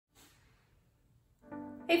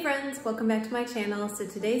Hey friends, welcome back to my channel. So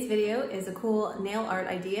today's video is a cool nail art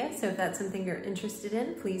idea. So if that's something you're interested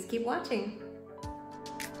in, please keep watching.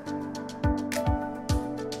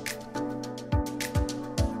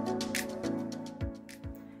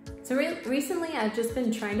 So recently I've just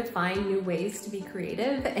been trying to find new ways to be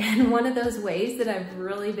creative, and one of those ways that I've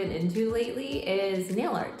really been into lately is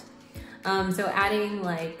nail art. So adding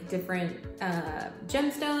like different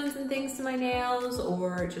gemstones and things to my nails,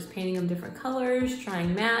 or just painting them different colors,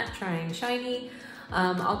 trying matte, trying shiny,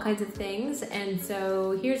 all kinds of things. And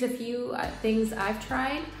so here's a few things I've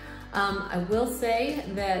tried. I will say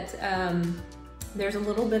that there's a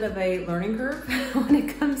little bit of a learning curve when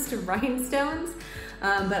it comes to rhinestones.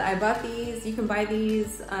 But I bought these. You can buy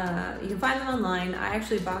these, you can find them online. I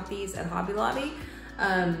actually bought these at Hobby Lobby.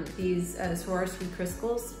 These Swarovski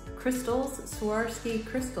Swarovski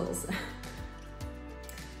crystals.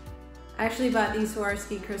 I actually bought these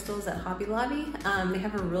Swarovski crystals at Hobby Lobby. They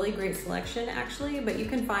have a really great selection actually, but you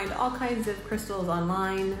can find all kinds of crystals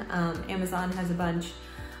online. Amazon has a bunch.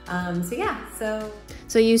 So yeah, so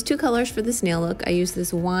I used two colors for this nail look. I used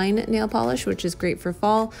this wine nail polish, which is great for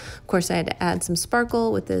fall. Of course, I had to add some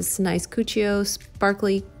sparkle with this nice Cuccio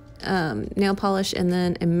sparkly nail polish, and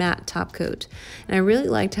then a matte top coat. And I really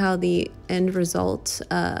liked how the end result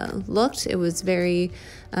looked. It was very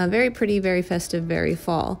pretty, very festive, very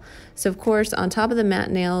fall. So of course, on top of the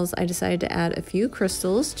matte nails, I decided to add a few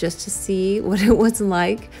crystals just to see what it was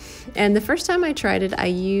like. And the first time I tried it, I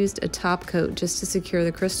used a top coat just to secure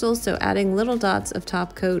the crystals. So adding little dots of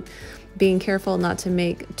top coat, being careful not to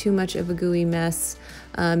make too much of a gooey mess,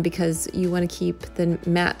 because you want to keep the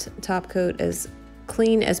matte top coat as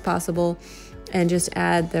clean as possible, and just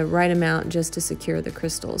add the right amount just to secure the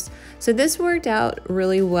crystals. So this worked out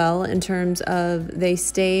really well in terms of they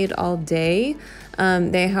stayed all day.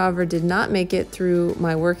 They, however, did not make it through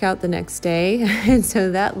my workout the next day. And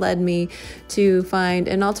so that led me to find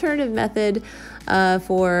an alternative method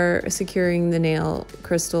for securing the nail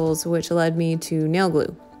crystals, which led me to nail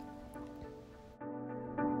glue.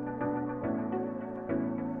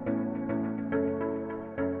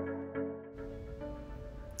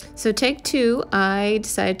 So take two, I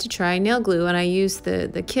decided to try nail glue, and I used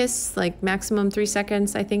the Kiss, like maximum 3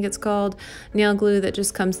 seconds, I think it's called, nail glue that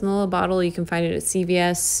just comes in a little bottle. You can find it at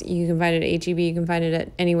CVS, you can find it at HEB, you can find it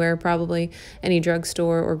at anywhere, probably any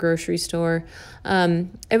drugstore or grocery store.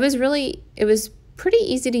 It was pretty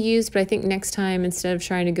easy to use, but I think next time, instead of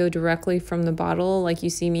trying to go directly from the bottle like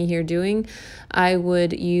you see me here doing, I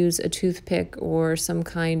would use a toothpick or some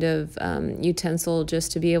kind of utensil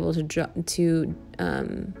just to be able to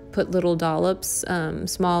put little dollops,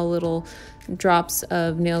 small little drops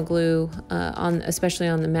of nail glue especially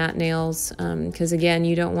on the matte nails, because again,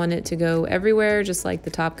 you don't want it to go everywhere, just like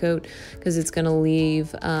the top coat, because it's going to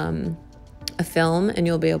leave a film and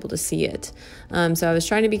you'll be able to see it. So I was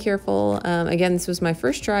trying to be careful. Again, this was my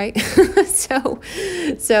first try. so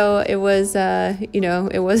it was,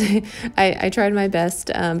 I tried my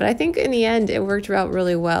best, but I think in the end it worked out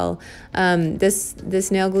really well.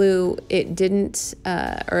 This nail glue, it didn't,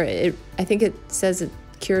 I think it says it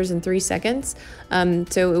cures in 3 seconds.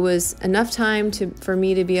 So it was enough time for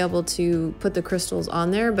me to be able to put the crystals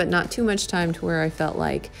on there, but not too much time to where I felt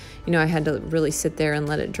like, I had to really sit there and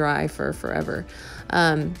let it dry for forever.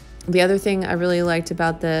 The other thing I really liked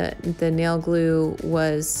about the nail glue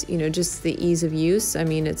was, just the ease of use. I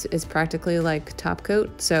mean, it's practically like top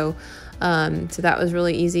coat. So that was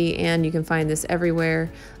really easy, and you can find this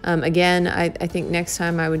everywhere. Again, I think next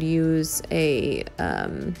time I would use a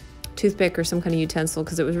toothpick or some kind of utensil,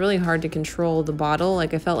 because it was really hard to control the bottle.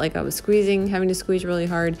 Like I felt like I was having to squeeze really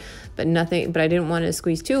hard, but I didn't want to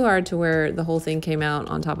squeeze too hard to where the whole thing came out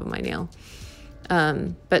on top of my nail.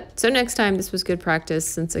 So next time, this was good practice,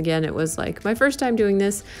 since again, it was like my first time doing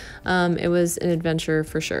this. It was an adventure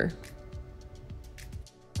for sure.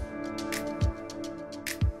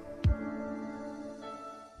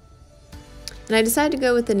 And I decided to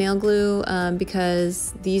go with the nail glue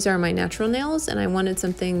because these are my natural nails, and I wanted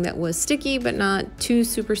something that was sticky but not too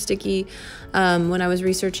super sticky. When I was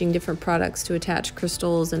researching different products to attach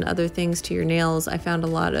crystals and other things to your nails, I found a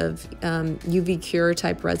lot of UV cure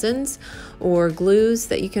type resins or glues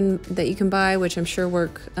that you can buy, which I'm sure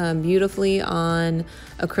work beautifully on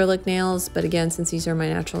acrylic nails. But again, since these are my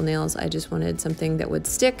natural nails, I just wanted something that would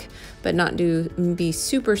stick but not be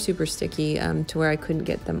super sticky to where I couldn't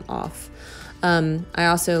get them off. I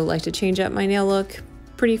also like to change up my nail look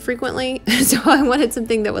pretty frequently, so I wanted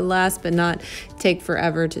something that would last but not take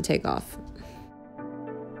forever to take off.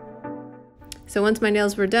 So once my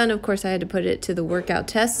nails were done, of course I had to put it to the workout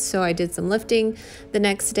test. So I did some lifting the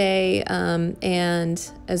next day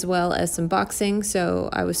and as well as some boxing. So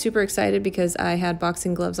I was super excited because I had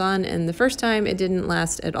boxing gloves on, and the first time it didn't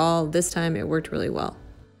last at all. This time it worked really well.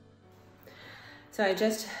 So I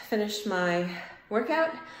just finished my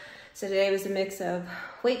workout. So today was a mix of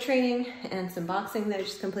weight training and some boxing that I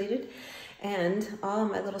just completed, and all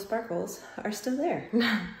my little sparkles are still there.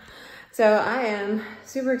 So I am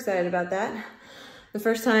super excited about that. The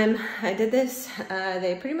first time I did this,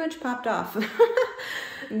 they pretty much popped off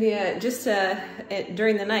during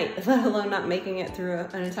the night, let alone not making it through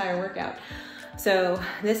an entire workout. So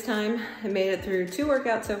this time I made it through 2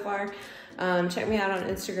 workouts so far. Check me out on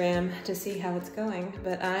Instagram to see how it's going.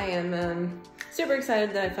 But I am super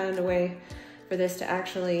excited that I found a way for this to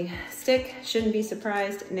actually stick. Shouldn't be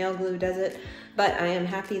surprised, nail glue does it. But I am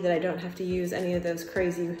happy that I don't have to use any of those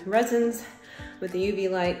crazy resins with the UV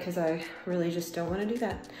light, because I really just don't want to do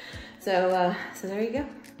that. So, so there you go.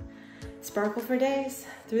 Sparkle for days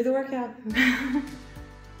through the workout.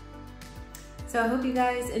 So I hope you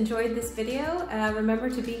guys enjoyed this video. Remember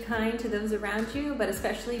to be kind to those around you, but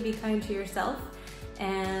especially be kind to yourself.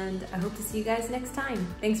 And I hope to see you guys next time.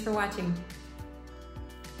 Thanks for watching.